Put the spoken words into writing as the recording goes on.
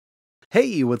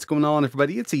Hey, what's going on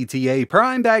everybody? It's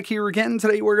ETAPRIME back here again.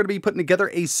 Today we're going to be putting together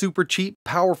a super cheap,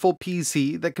 powerful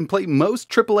PC that can play most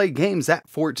AAA games at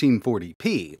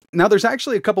 1440p. Now there's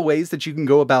actually a couple ways that you can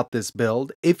go about this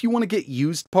build. If you want to get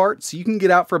used parts, you can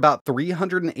get out for about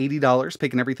 $380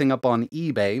 picking everything up on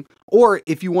eBay. Or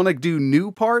if you want to do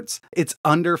new parts, it's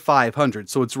under $500,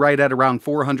 so it's right at around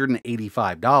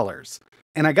 $485.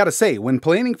 And I gotta say, when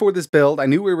planning for this build, I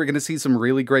knew we were gonna see some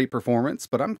really great performance,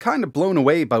 but I'm kind of blown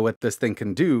away by what this thing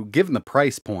can do, given the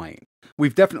price point.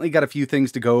 We've definitely got a few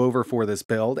things to go over for this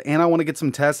build, and I want to get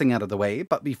some testing out of the way,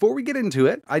 but before we get into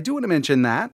it, I do want to mention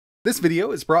that this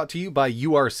video is brought to you by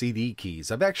URCD Keys.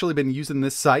 I've actually been using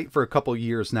this site for a couple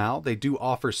years now. They do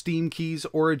offer Steam keys,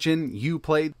 Origin,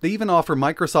 Uplay. They even offer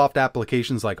Microsoft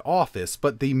applications like Office,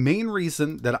 but the main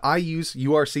reason that I use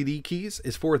URCD Keys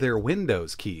is for their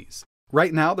Windows keys.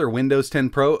 Right now, their Windows 10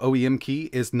 Pro OEM key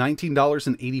is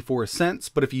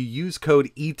 $19.84, but if you use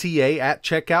code ETA at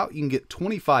checkout, you can get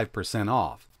 25%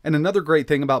 off. And another great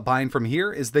thing about buying from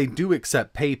here is they do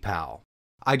accept PayPal.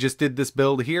 I just did this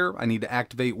build here. I need to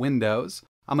activate Windows.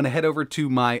 I'm going to head over to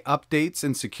my updates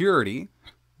and security.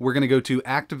 We're going to go to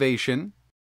activation.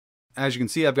 As you can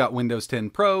see, I've got Windows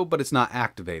 10 Pro, but it's not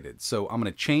activated. So I'm going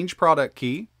to change product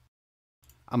key.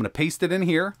 I'm going to paste it in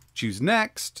here, choose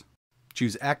next.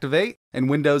 Choose activate, and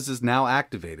Windows is now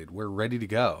activated. We're ready to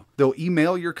go. They'll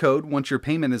email your code once your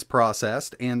payment is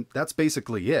processed, and that's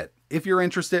basically it. If you're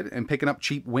interested in picking up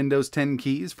cheap Windows 10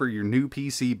 keys for your new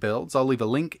PC builds, I'll leave a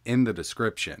link in the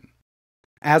description.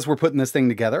 As we're putting this thing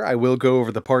together, I will go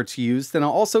over the parts used, and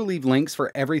I'll also leave links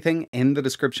for everything in the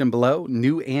description below,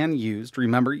 new and used.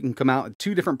 Remember, you can come out at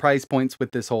 2 different price points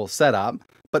with this whole setup.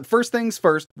 But first things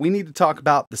first, we need to talk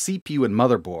about the CPU and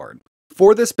motherboard.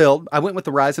 For this build, I went with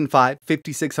the Ryzen 5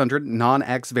 5600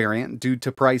 non-X variant due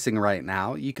to pricing right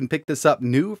now. You can pick this up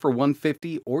new for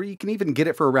 $150, or you can even get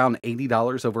it for around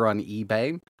 $80 over on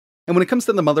eBay. And when it comes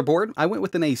to the motherboard, I went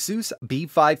with an Asus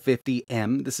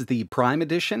B550M. This is the Prime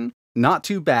Edition. Not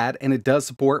too bad, and it does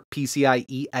support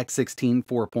PCIe X16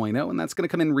 4.0, and that's going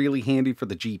to come in really handy for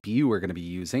the GPU we're going to be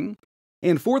using.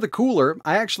 And for the cooler,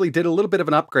 I actually did a little bit of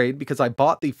an upgrade because I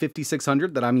bought the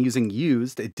 5600 that I'm using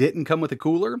used. It didn't come with a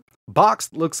cooler.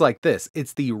 Boxed looks like this.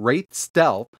 It's the Wraith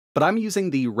Stealth, but I'm using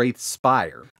the Wraith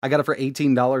Spire. I got it for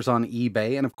 $18 on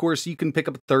eBay, and of course you can pick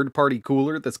up a third-party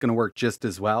cooler that's going to work just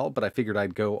as well, but I figured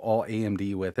I'd go all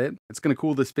AMD with it. It's going to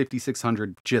cool this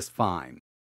 5600 just fine.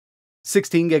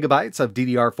 16 gigabytes of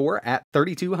DDR4 at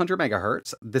 3200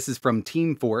 megahertz. This is from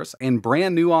Team Force and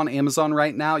brand new on Amazon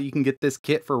right now. You can get this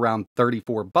kit for around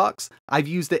 34 bucks. I've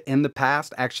used it in the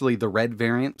past. Actually, the red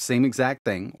variant, same exact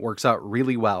thing, works out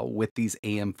really well with these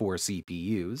AM4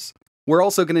 CPUs. We're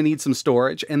also going to need some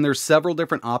storage, and there's several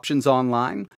different options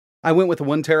online. I went with a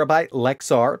 1TB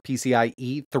Lexar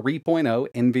PCIe 3.0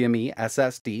 NVMe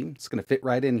SSD. It's going to fit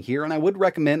right in here, and I would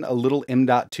recommend a little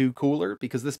M.2 cooler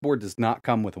because this board does not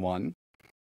come with one.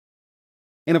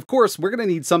 And of course, we're going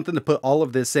to need something to put all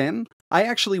of this in. I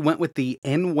actually went with the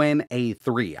NWEN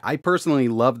A3. I personally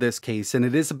love this case, and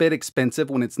it is a bit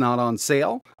expensive when it's not on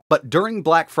sale. But during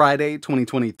Black Friday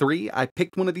 2023, I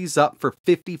picked one of these up for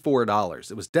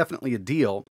 $54. It was definitely a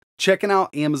deal. Checking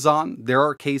out Amazon, there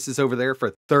are cases over there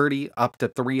for $30 up to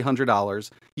 $300.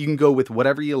 You can go with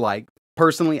whatever you like.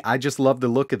 Personally, I just love the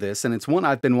look of this, and it's one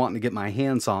I've been wanting to get my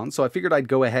hands on, so I figured I'd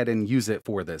go ahead and use it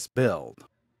for this build.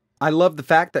 I love the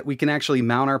fact that we can actually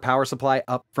mount our power supply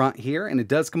up front here, and it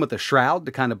does come with a shroud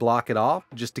to kind of block it off,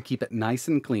 just to keep it nice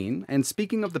and clean. And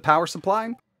speaking of the power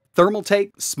supply,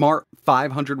 Thermaltake Smart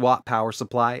 500 watt power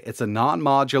supply. It's a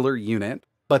non-modular unit,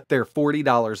 but they're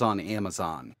 $40 on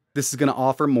Amazon. This is going to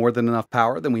offer more than enough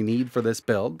power than we need for this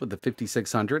build with the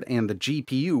 5600 and the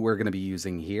GPU we're going to be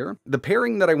using here. The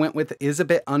pairing that I went with is a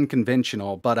bit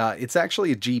unconventional, but it's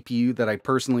actually a GPU that I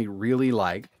personally really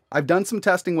like. I've done some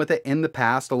testing with it in the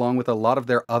past along with a lot of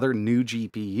their other new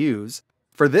GPUs.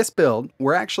 For this build,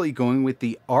 we're actually going with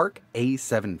the Arc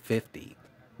A750.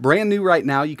 Brand new right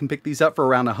now, you can pick these up for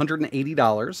around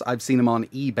 $180. I've seen them on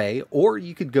eBay, or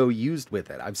you could go used with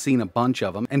it. I've seen a bunch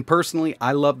of them, and personally,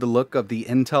 I love the look of the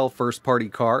Intel first-party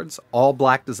cards. All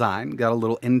black design, got a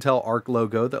little Intel Arc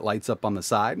logo that lights up on the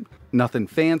side. Nothing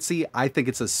fancy, I think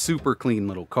it's a super clean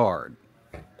little card.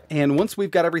 And once we've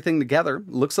got everything together,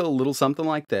 looks a little something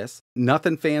like this.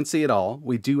 Nothing fancy at all.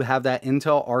 We do have that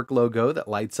Intel Arc logo that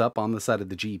lights up on the side of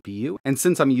the GPU. And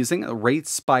since I'm using a Wraith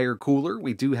Spire cooler,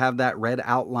 we do have that red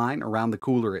outline around the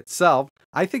cooler itself.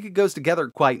 I think it goes together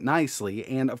quite nicely.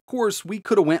 And of course, we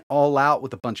could have went all out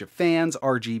with a bunch of fans,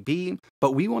 RGB,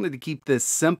 but we wanted to keep this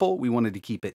simple. We wanted to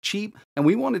keep it cheap, and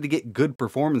we wanted to get good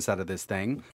performance out of this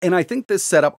thing. And I think this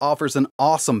setup offers an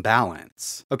awesome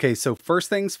balance. Okay, so first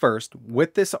things first,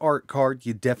 with this art card,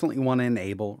 you definitely want to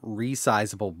enable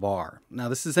resizable bar. Now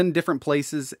this is in different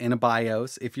places in a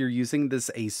BIOS. If you're using this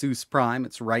Asus Prime,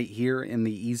 it's right here in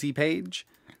the easy page.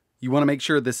 You want to make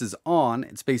sure this is on.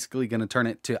 It's basically going to turn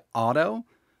it to auto.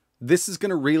 This is going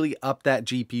to really up that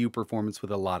GPU performance with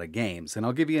a lot of games. And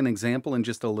I'll give you an example in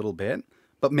just a little bit,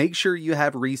 but make sure you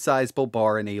have resizable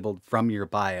bar enabled from your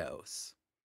BIOS.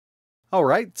 All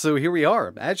right, so here we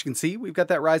are. As you can see, we've got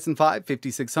that Ryzen 5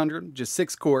 5600, just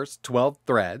 6 cores, 12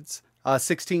 threads,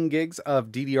 16 gigs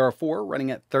of DDR4 running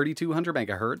at 3200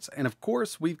 megahertz, and of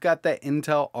course, we've got that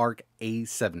Intel Arc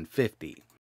A750.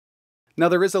 Now,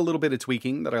 there is a little bit of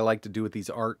tweaking that I like to do with these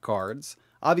Arc cards.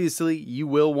 Obviously, you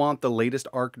will want the latest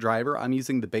Arc driver. I'm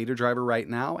using the beta driver right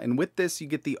now, and with this, you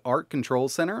get the Arc Control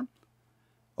Center.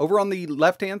 Over on the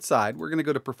left-hand side, we're going to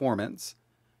go to Performance,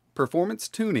 Performance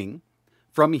Tuning.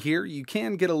 From here, you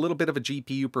can get a little bit of a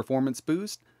GPU performance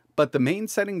boost, but the main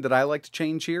setting that I like to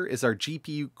change here is our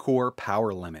GPU core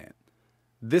power limit.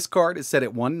 This card is set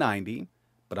at 190,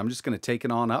 but I'm just going to take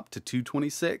it on up to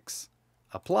 226.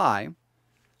 Apply.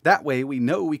 That way, we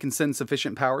know we can send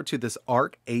sufficient power to this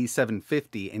Arc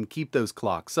A750 and keep those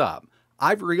clocks up.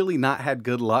 I've really not had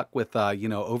good luck with,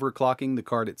 overclocking the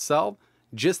card itself.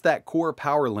 Just that core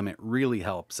power limit really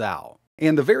helps out.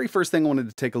 And the very first thing I wanted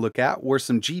to take a look at were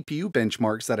some GPU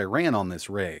benchmarks that I ran on this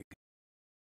rig.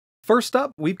 First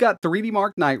up, we've got 3D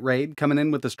Mark Night Raid coming in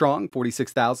with a strong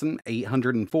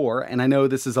 46,804, and I know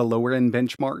this is a lower end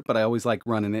benchmark, but I always like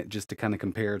running it just to kind of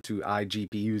compare to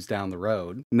iGPUs down the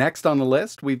road. Next on the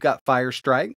list, we've got Fire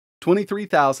Strike,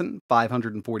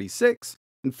 23,546,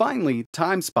 and finally,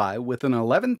 Time Spy with an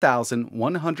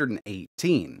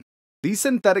 11,118. These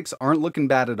synthetics aren't looking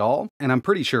bad at all, and I'm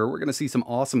pretty sure we're going to see some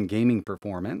awesome gaming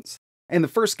performance. And the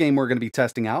first game we're going to be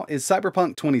testing out is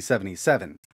Cyberpunk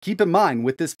 2077. Keep in mind,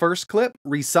 with this first clip,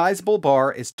 resizable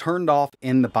bar is turned off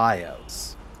in the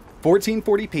BIOS.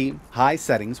 1440p, high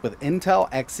settings with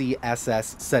Intel Xe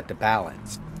SS set to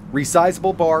balance.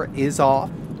 Resizable bar is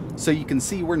off, so you can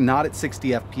see we're not at 60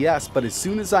 FPS, but as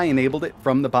soon as I enabled it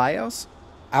from the BIOS,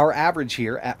 our average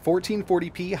here at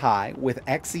 1440p high with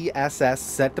Xe SS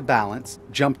set to balance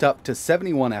jumped up to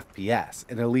 71 FPS.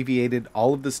 It alleviated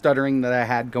all of the stuttering that I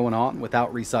had going on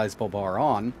without resizable bar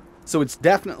on. So it's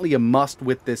definitely a must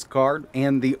with this card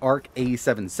and the Arc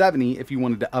A770 if you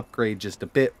wanted to upgrade just a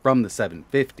bit from the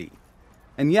 750.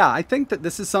 And yeah, I think that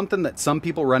this is something that some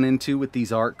people run into with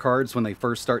these Arc cards when they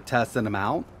first start testing them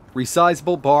out.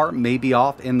 Resizable bar may be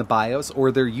off in the BIOS, or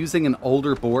they're using an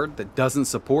older board that doesn't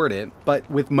support it,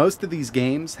 but with most of these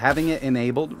games, having it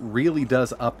enabled really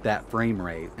does up that frame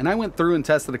rate. And I went through and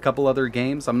tested a couple other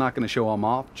games. I'm not going to show them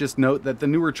off. Just note that the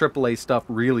newer AAA stuff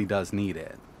really does need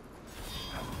it.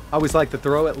 I always like to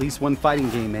throw at least one fighting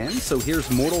game in, so here's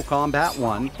Mortal Kombat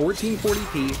 1,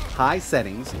 1440p, high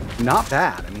settings, not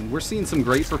bad. I mean, we're seeing some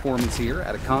great performance here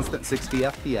at a constant 60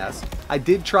 FPS. I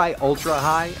did try ultra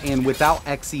high, and without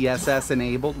XeSS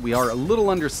enabled, we are a little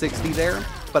under 60 there,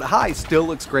 but high still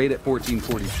looks great at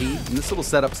 1440p, and this little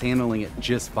setup's handling it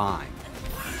just fine.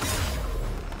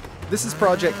 This is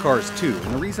Project Cars 2,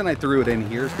 and the reason I threw it in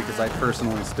here is because I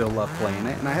personally still love playing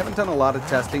it, and I haven't done a lot of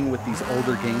testing with these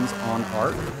older games on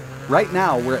Arc. Right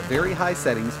now, we're at very high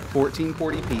settings,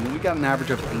 1440p, and we got an average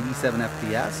of 87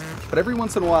 FPS, but every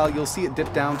once in a while you'll see it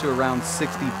dip down to around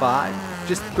 65,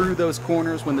 just through those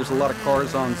corners when there's a lot of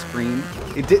cars on screen.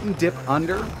 It didn't dip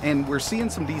under, and we're seeing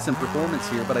some decent performance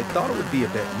here, but I thought it would be a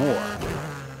bit more.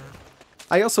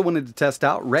 I also wanted to test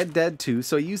out Red Dead 2,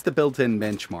 so I used the built-in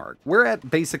benchmark. We're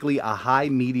at basically a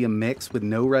high-medium mix with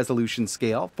no resolution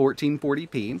scale,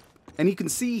 1440p, and you can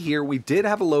see here we did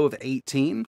have a low of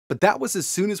 18, but that was as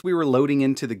soon as we were loading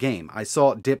into the game. I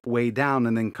saw it dip way down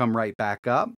and then come right back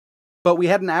up, but we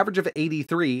had an average of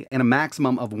 83 and a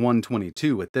maximum of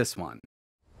 122 with this one.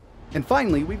 And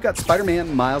finally, we've got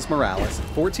Spider-Man Miles Morales,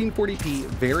 1440p,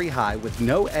 very high with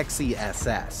no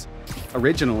XeSS.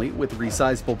 Originally, with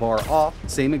resizable bar off,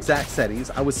 same exact settings,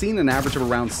 I was seeing an average of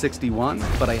around 61,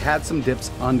 but I had some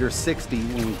dips under 60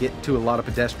 when we get to a lot of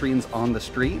pedestrians on the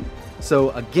street. So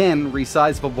again,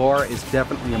 resizable bar is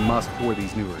definitely a must for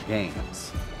these newer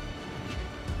games.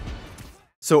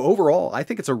 So overall, I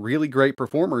think it's a really great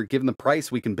performer given the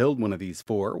price we can build one of these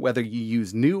for, whether you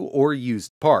use new or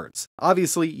used parts.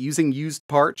 Obviously, using used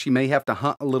parts, you may have to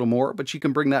hunt a little more, but you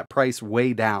can bring that price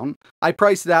way down. I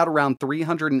priced it out around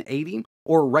 $380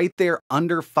 or right there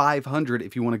under $500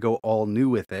 if you want to go all new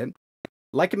with it.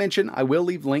 Like I mentioned, I will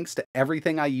leave links to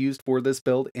everything I used for this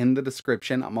build in the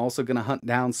description. I'm also going to hunt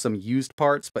down some used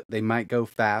parts, but they might go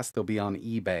fast. They'll be on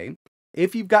eBay.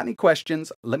 If you've got any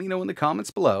questions, let me know in the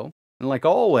comments below. And like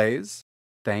always,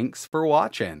 thanks for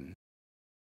watching.